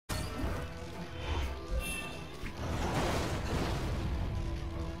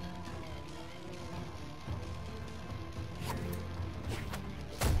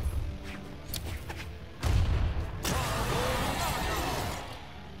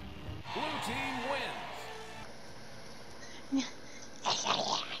Blue team wins.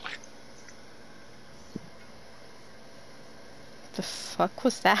 The fuck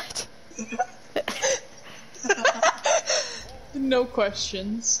was that? No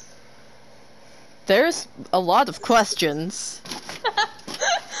questions. There's a lot of questions.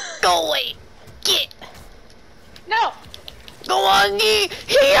 Go away! Get! No! Go on, he!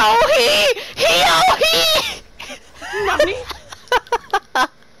 Mommy?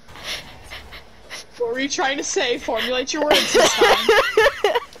 What were you trying to say? Formulate your words this time.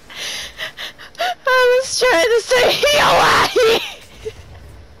 I was trying to say Hiowahi!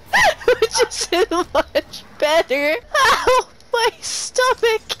 Which isn't much better. Ow! My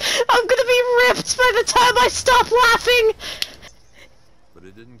stomach! I'm gonna be ripped by the time I stop laughing! But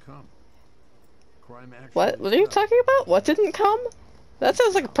it didn't come. Crime actually What are you talking about? What didn't come? That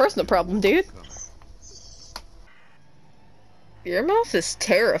sounds like a personal problem, dude. Your mouth is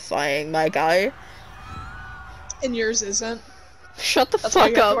terrifying, my guy. And yours isn't. Shut the That's why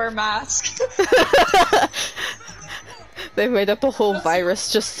fuck you have up. to wear a mask. They made up a whole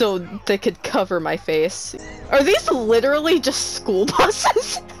virus just so they could cover my face. Are these literally just school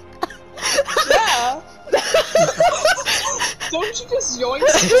buses? Yeah. Don't you just yoink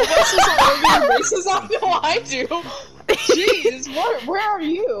school buses all over your races? I know I do. Jeez, where are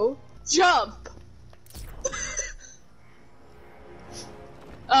you? Jump.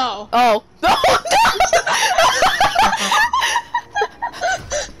 Oh. Oh.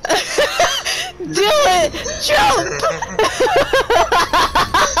 Do it! Jump!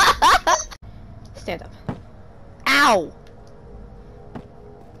 Stand up. Ow!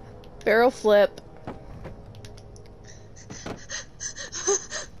 Barrel flip.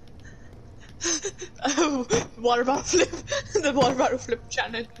 Oh, water bottle flip. The water bottle flip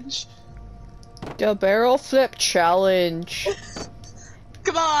challenge. The barrel flip challenge.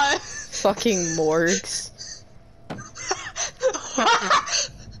 Come on. Fucking morgues.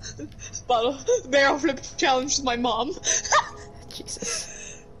 Barrel flip challenge with my mom.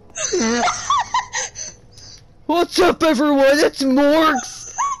 Jesus. What's up, everyone? It's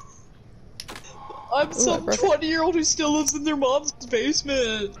Morgs! I'm some Whatever. 20-year-old who still lives in their mom's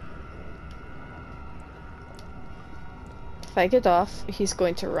basement. If I get off, he's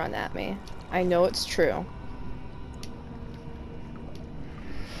going to run at me. I know it's true.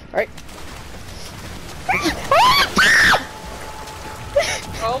 Alright.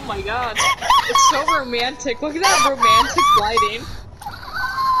 Oh my god. It's so romantic. Look at that romantic lighting.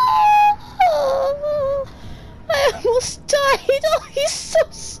 I almost died. Oh, he's so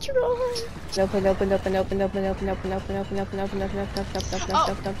strong. Open.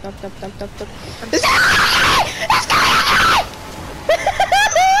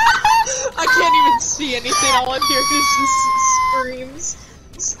 I can't even see anything. All I'm hearing is just screams.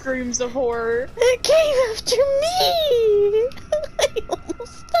 Screams of horror. It came after me. I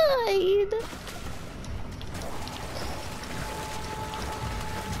almost died.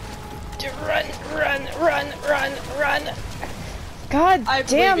 Run. God I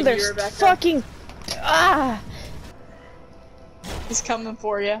damn, believe in you, there's Rebecca. fucking... Ah! He's coming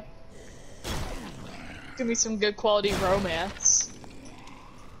for you. Give me some good quality romance.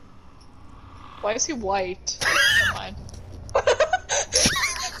 Why is he white? Never mind.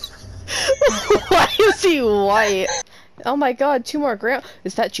 Why is he white? Oh my god, 2 more gram-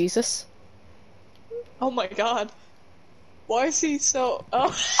 Is that Jesus? Oh my god. Why is he so-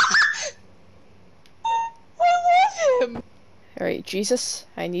 Oh. I love him! Alright, Jesus,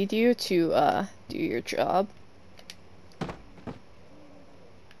 I need you to, do your job.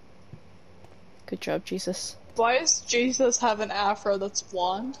 Good job, Jesus. Why does Jesus have an afro that's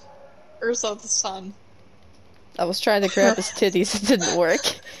blonde? Or is that the sun? I was trying to grab his titties, it didn't work.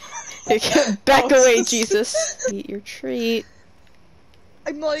 Back away, Jesus. Eat your treat.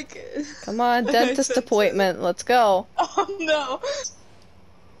 I'm like... Come on, I dentist said appointment, let's go. Oh no!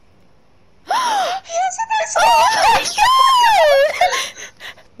 He has a nice Oh my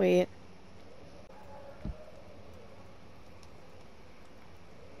god! Wait.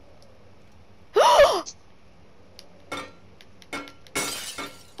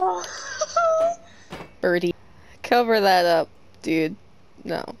 Birdie. Cover that up, dude.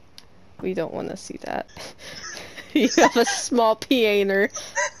 No. We don't want to see that. You have a small pianer,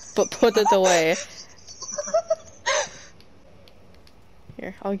 but put it away.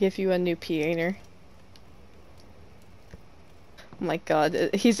 Here, I'll give you a new pianer. Oh my god,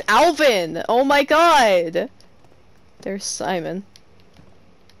 he's Alvin! Oh my god! There's Simon.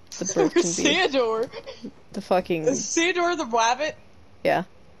 The bird can be Theodore! the fucking... Is Theodore the rabbit? Yeah.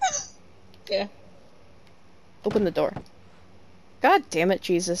 Yeah. Open the door. God damn it,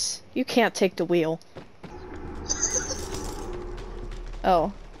 Jesus. You can't take the wheel.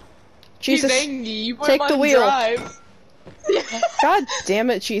 Oh. Jesus, He's angry. You put take him the on wheel. drive. God damn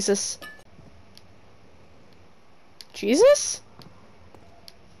it, Jesus. Jesus?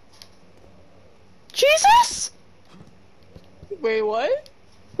 Jesus? Wait, what?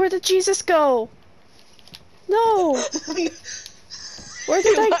 Where did Jesus go? No. Where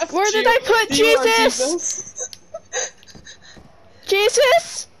did I put You are Jesus?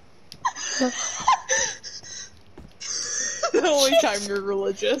 Jesus? The only time you're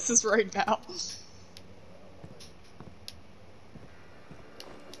religious is right now.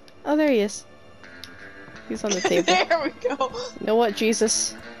 Oh, there he is. He's on the table. There we go. You know what,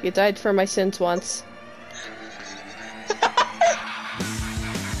 Jesus? You died for my sins once.